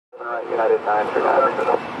Alright, United 939.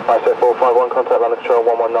 I said 451, contact land control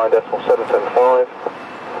 119.775.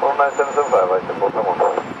 19775, I said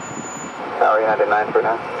 451. Tower United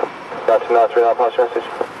 939. United 939, pass your message.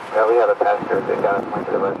 Yeah, we have a passenger that got us went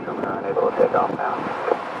to the restroom and are unable to take off now.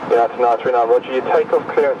 United 939, roger, your takeoff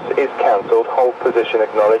clearance is cancelled. Hold position,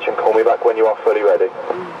 acknowledge, and call me back when you are fully ready.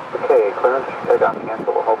 Okay, clearance, takeoff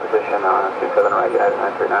cancel. We'll hold position on 27 right, United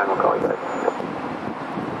 939, we'll call you back.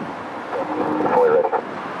 Fully ready.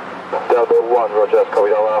 Delta 1, roger, that's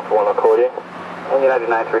copied on Alpha 1, I'll call you. And United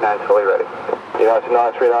 939 is fully ready. United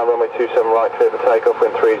 939, runway 27 right, clear for takeoff,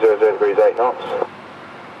 wind 300 degrees, 8 knots.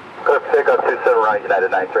 Clear for takeoff 27 right,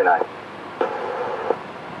 United 939.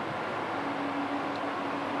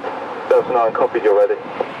 Delta 9, copied, you're ready.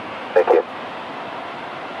 Thank you.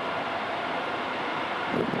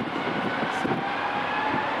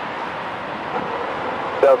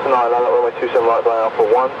 Delta 9, line up runway 27 right by Alpha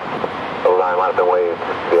 1. Oh, line up the way,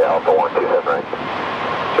 yeah, Alpha 1, 27 right.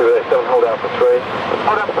 287, hold Alpha 3.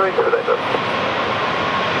 Hold Alpha 3, 287.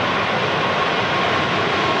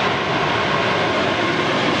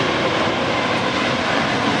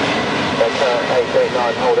 Delta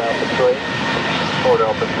 889, hold Alpha 3. Hold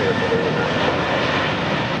Alpha 3,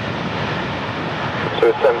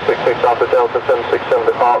 So it's 766 Alpha Delta, 767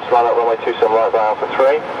 departs, line up runway 27 right by Alpha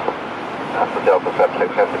 3. Alpha Delta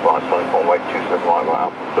 767 departs, runway 27 right by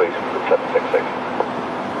Alpha 3, 766.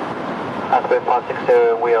 Alpha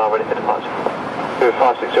 560, we are ready for departure.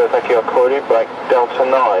 560, thank you, I'll call you. Break Delta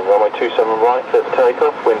 9, runway 27 right, clear for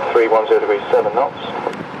takeoff, wind 310 degrees, 7 knots.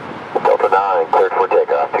 Delta 9, cleared for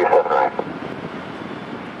takeoff, 27